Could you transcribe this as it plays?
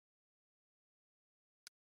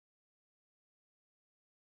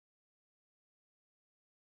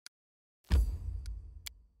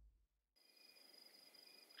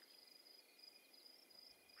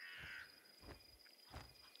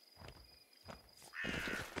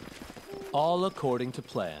All according to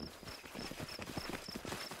plan.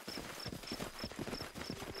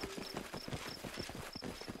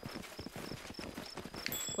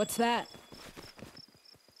 What's that?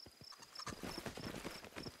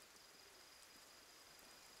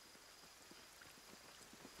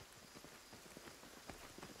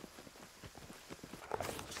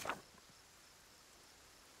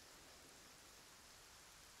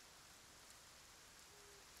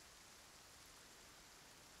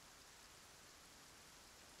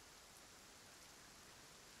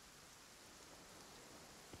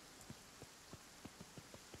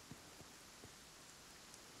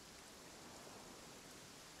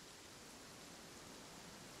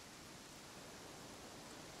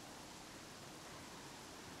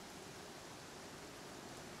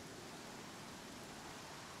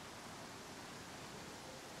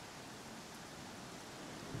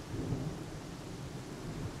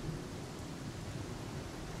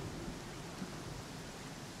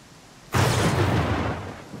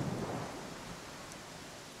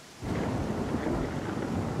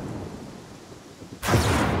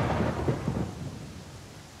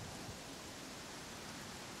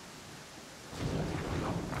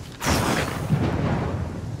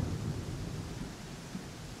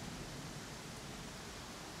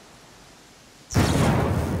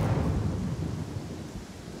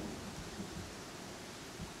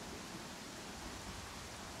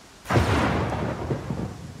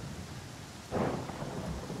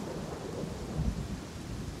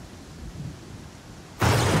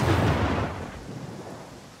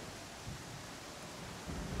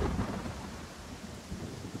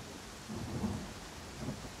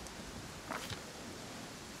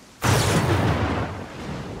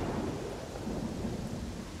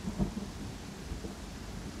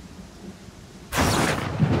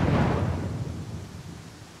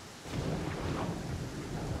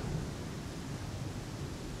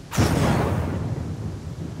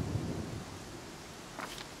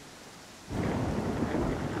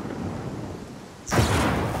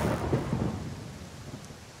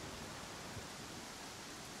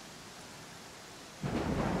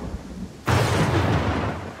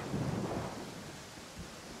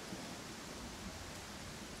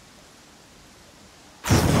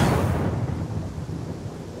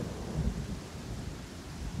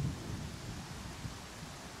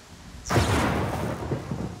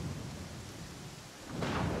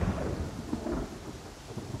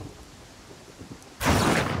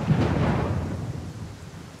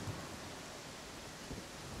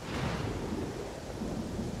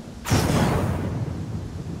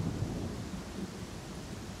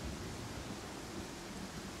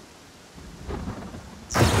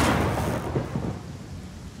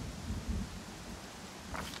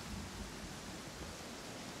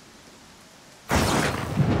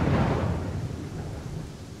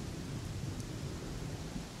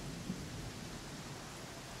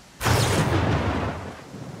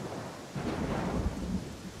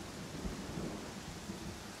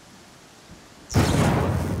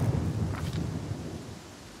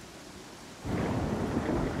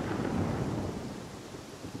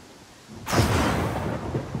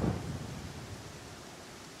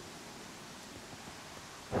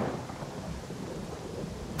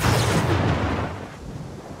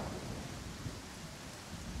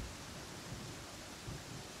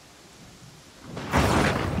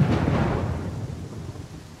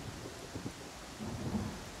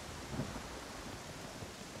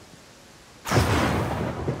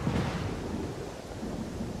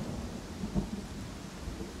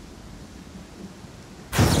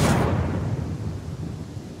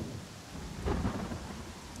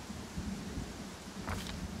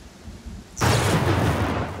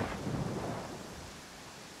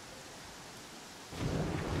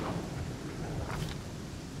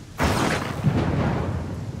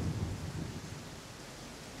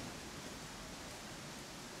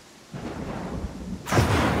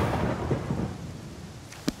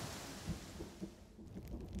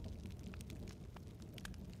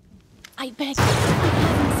 I beg you, I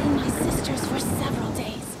haven't seen my sisters for several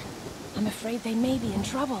days. I'm afraid they may be in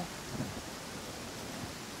trouble.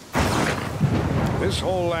 This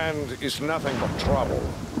whole land is nothing but trouble.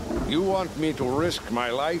 You want me to risk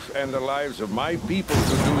my life and the lives of my people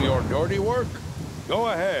to do your dirty work? Go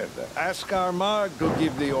ahead, ask Armagh to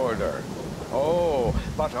give the order. Oh,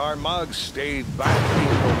 but Armagh stayed back in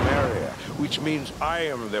Numeria, which means I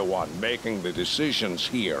am the one making the decisions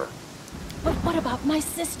here. But what about my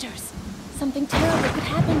sisters? Something terrible could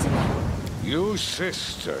happen to them. You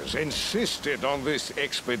sisters insisted on this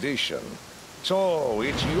expedition. So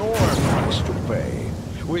it's your price to pay.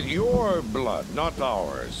 With your blood, not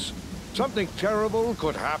ours. Something terrible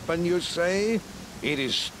could happen, you say? It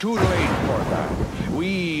is too late for that.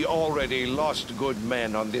 We already lost good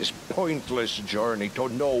men on this pointless journey to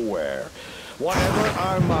nowhere. Whatever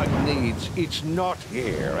Armagh needs, it's not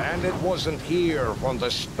here, and it wasn't here from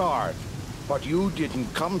the start. But you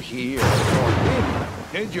didn't come here for him,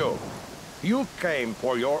 did you? You came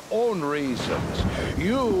for your own reasons.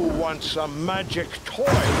 You want some magic toy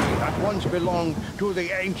that once belonged to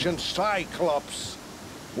the ancient Cyclops.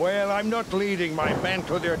 Well, I'm not leading my men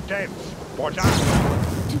to their deaths for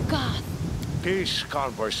that. Dugath. This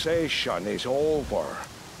conversation is over.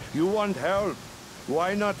 You want help?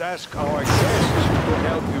 Why not ask our guests to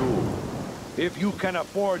help you? If you can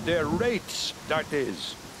afford their rates, that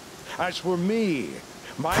is. As for me,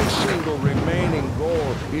 my single remaining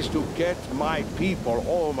goal is to get my people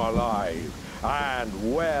home alive,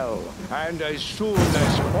 and well, and as soon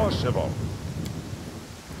as possible.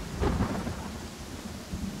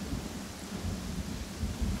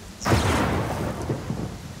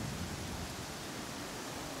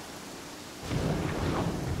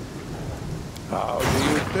 How do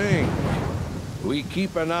you think? We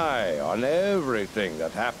keep an eye on everything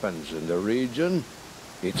that happens in the region.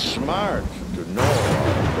 It's smart to know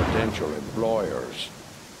our potential employers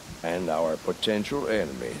and our potential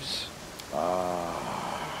enemies.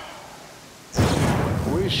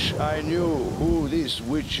 Wish I knew who these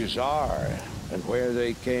witches are and where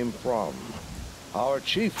they came from. Our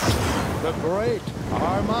chieftain, the great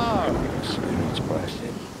Armagh, spirits bless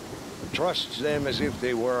him, trusts them as if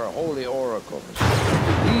they were holy oracles.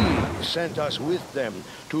 He sent us with them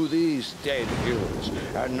to these dead hills,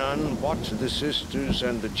 and none but the sisters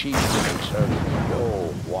and the chieftains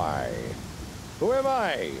know why. Who am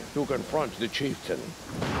I to confront the chieftain?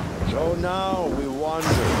 So now we wander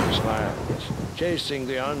these lands, chasing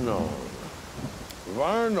the unknown.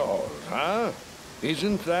 Varnhold, huh?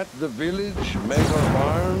 Isn't that the village Mayor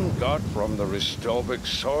Varn got from the Ristovic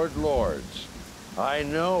sword lords? I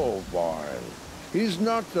know Varn. He's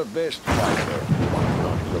not the best fighter, but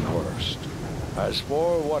not the worst. As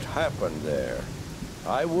for what happened there,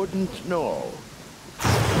 I wouldn't know.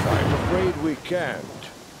 I'm afraid we can't.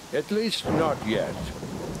 At least not yet.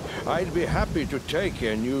 I'd be happy to take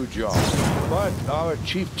a new job, but our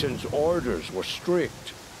chieftain's orders were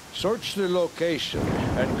strict. Search the location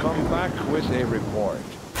and come back with a report.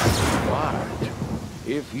 But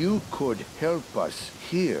if you could help us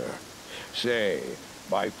here, say,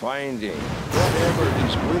 by finding whatever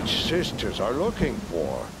these witch sisters are looking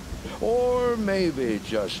for, or maybe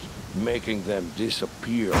just making them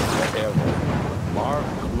disappear forever.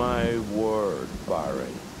 Mark my word,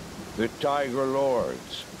 Baron. The Tiger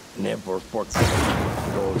Lords never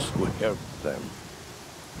forget those who helped them.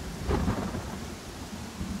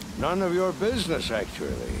 None of your business,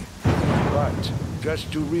 actually. But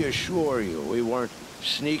just to reassure you, we weren't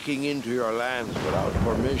sneaking into your lands without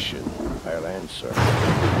permission. I'll answer.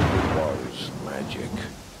 It was magic.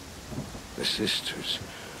 The sisters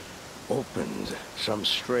opened some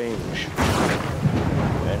strange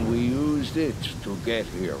tunnel, and we used it to get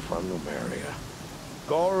here from Numeria.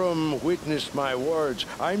 Gorham witnessed my words.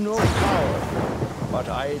 I'm no coward, but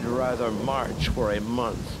I'd rather march for a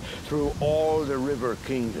month through all the river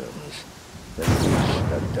kingdoms than reach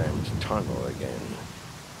that damned tunnel again.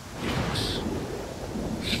 It's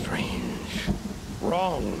strange.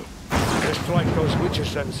 Wrong. Just like those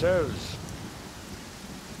witches themselves.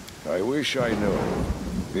 I wish I knew.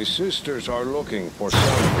 The sisters are looking for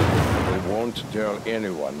something, but they won't tell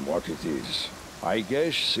anyone what it is. I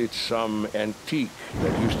guess it's some antique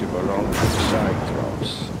that used to belong to the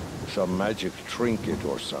Cyclops. Some magic trinket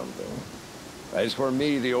or something. As for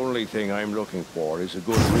me, the only thing I'm looking for is a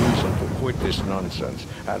good reason to quit this nonsense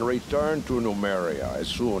and return to Numeria as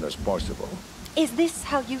soon as possible. Is this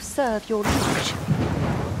how you serve your liege?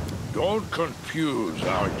 Don't confuse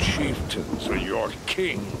our chieftains with your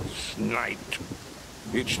king's knight.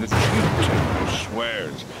 It's the chieftain who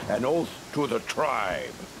swears an oath to the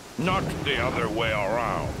tribe, not the other way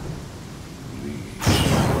around. Please.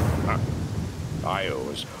 I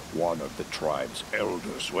was one of the tribe's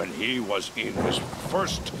elders when he was in his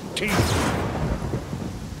first teeth.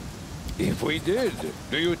 If we did,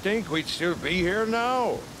 do you think we'd still be here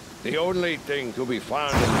now? The only thing to be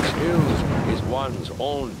found in these hills is one's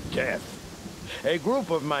own death. A group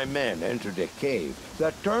of my men entered a cave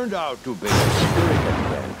that turned out to be a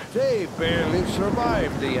spriggan den. They barely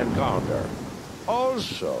survived the encounter.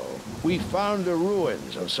 Also, we found the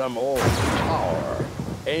ruins of some old tower,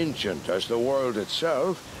 ancient as the world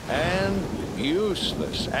itself, and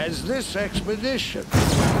useless as this expedition.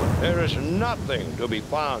 There is nothing to be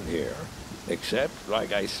found here, except,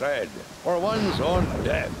 like I said, for one's own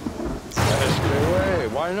death. Ask away,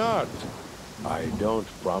 why not? I don't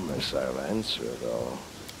promise I'll answer, though.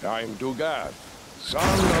 I'm Dugath, son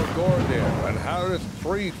of Gordir and Harith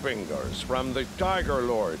Three Fingers from the Tiger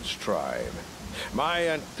Lord's tribe. My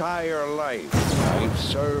entire life, I've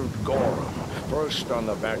served Gorum, first on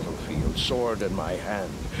the battlefield, sword in my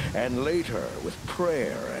hand, and later with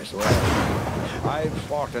prayer as well. I've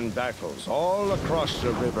fought in battles all across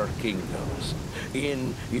the River Kingdoms,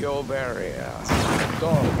 in Yoberia,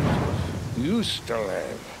 Dog used to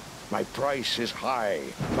live. My price is high,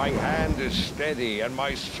 my hand is steady, and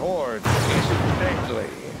my sword is deadly.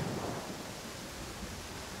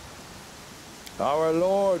 Our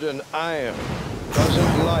Lord in Iron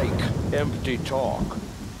doesn't like empty talk.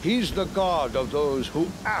 He's the god of those who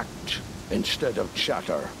act instead of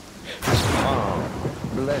chatter. His palm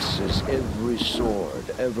blesses every sword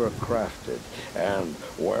ever crafted, and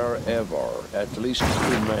wherever at least 2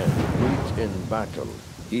 men meet in battle,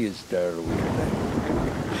 he is there with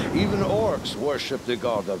them. Even orcs worship the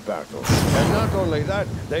god of battle. And not only that,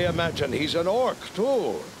 they imagine he's an orc,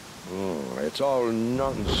 too. It's all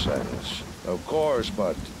nonsense, of course,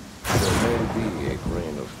 but there may be a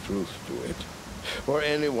grain of truth to it. For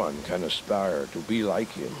anyone can aspire to be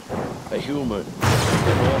like him. A human,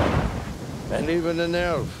 an orc, and even an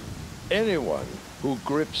elf. Anyone who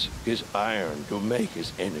grips his iron to make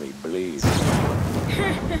his enemy bleed.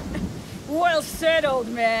 Well said, old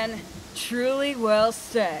man. Truly well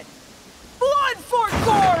said. Blood for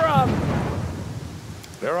Gorum!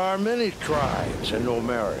 There are many tribes in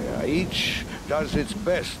Nomeria. Each does its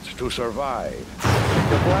best to survive.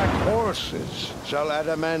 The Black Horses sell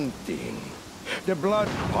adamantine. The Blood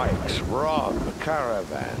Pikes rob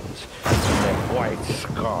caravans. And the White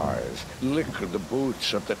Scars lick the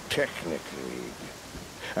boots of the Technic League.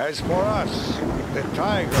 As for us, the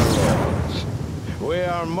Tiger Lords, we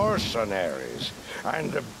are mercenaries,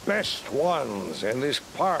 and the best ones in this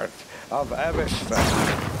part of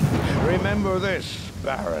Avestan. Remember this,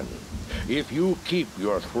 Baron. If you keep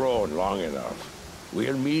your throne long enough,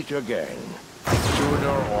 we'll meet again. Sooner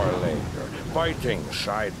or later, fighting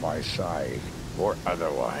side by side, or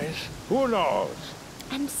otherwise. Who knows?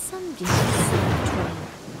 And some do slave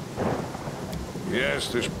trade. Yes,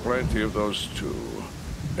 there's plenty of those too.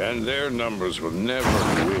 And their numbers will never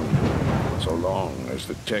dwindle, so long as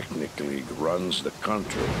the Technic League runs the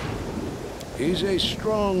country. He's a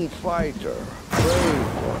strong fighter, brave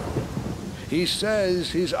one. He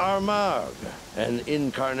says he's Armagh, an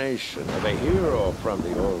incarnation of a hero from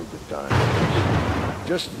the old times.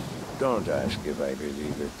 Just don't ask if I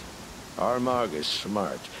believe it. Armagh is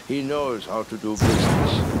smart. He knows how to do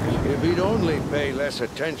business. If he'd only pay less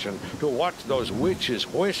attention to what those witches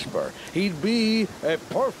whisper, he'd be a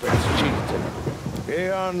perfect chieftain.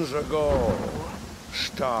 Eons ago,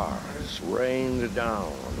 stars rained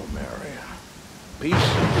down on Nomeria.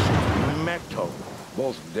 Pieces of metal,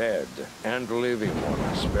 both dead and living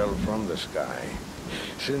ones, fell from the sky.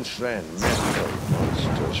 Since then, metal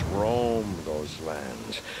monsters roam those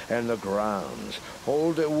lands, and the grounds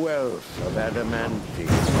hold a wealth of adamantine,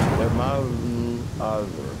 among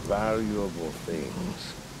other valuable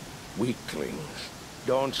things. Weaklings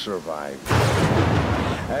don't survive.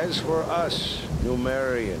 As for us,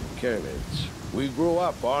 Numerian Kellids, we grew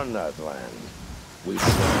up on that land. We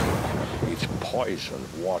drank its poisoned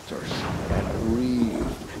waters and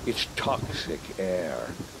breathed its toxic air.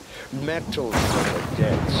 Metals from the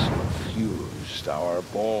depths fused our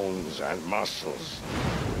bones and muscles.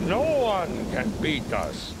 No one can beat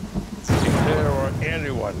us. If there were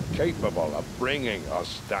anyone capable of bringing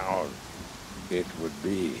us down, it would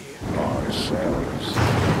be ourselves.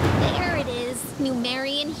 There it is,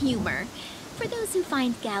 Numerian humor. For those who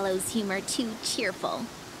find gallows humor too cheerful.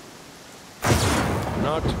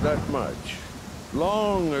 Not that much.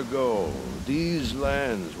 Long ago, these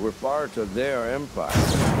lands were part of their empire.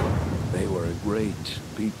 They were a great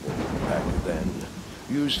people back then,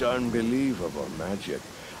 used unbelievable magic,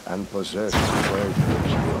 and possessed treasures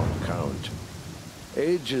beyond count.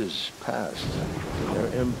 Ages passed, and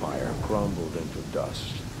their empire crumbled into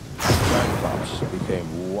dust. Cyclops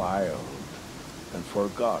became wild, and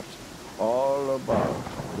forgot all about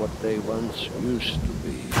what they once used to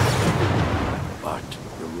be. But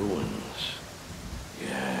the ruins,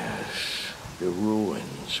 yes, the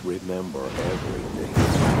ruins remember everything.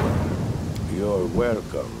 You're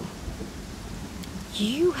welcome.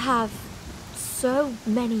 You have so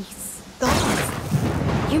many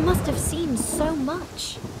scars. You must have seen so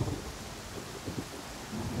much.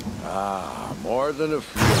 Ah, more than a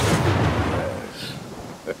few, yes.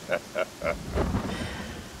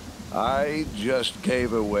 I just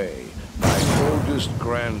gave away my oldest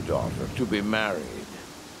granddaughter to be married.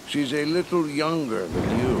 She's a little younger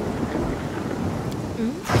than you.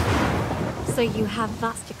 So you have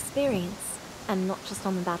vast experience, and not just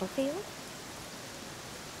on the battlefield?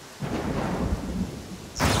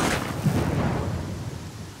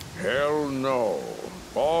 Hell no.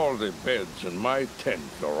 All the beds in my tent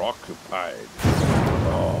are occupied.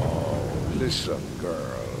 Oh, listen,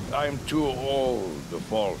 girl. I'm too old to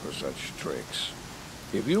fall for such tricks.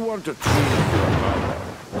 If you want to choose your mother,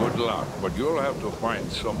 good luck, but you'll have to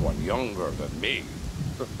find someone younger than me.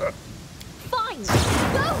 Fine!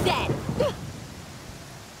 Go then!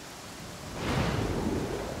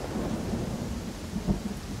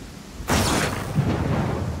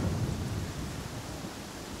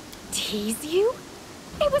 Tease you?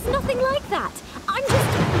 It was nothing like that. I'm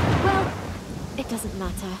just... Well, it doesn't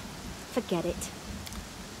matter. Forget it.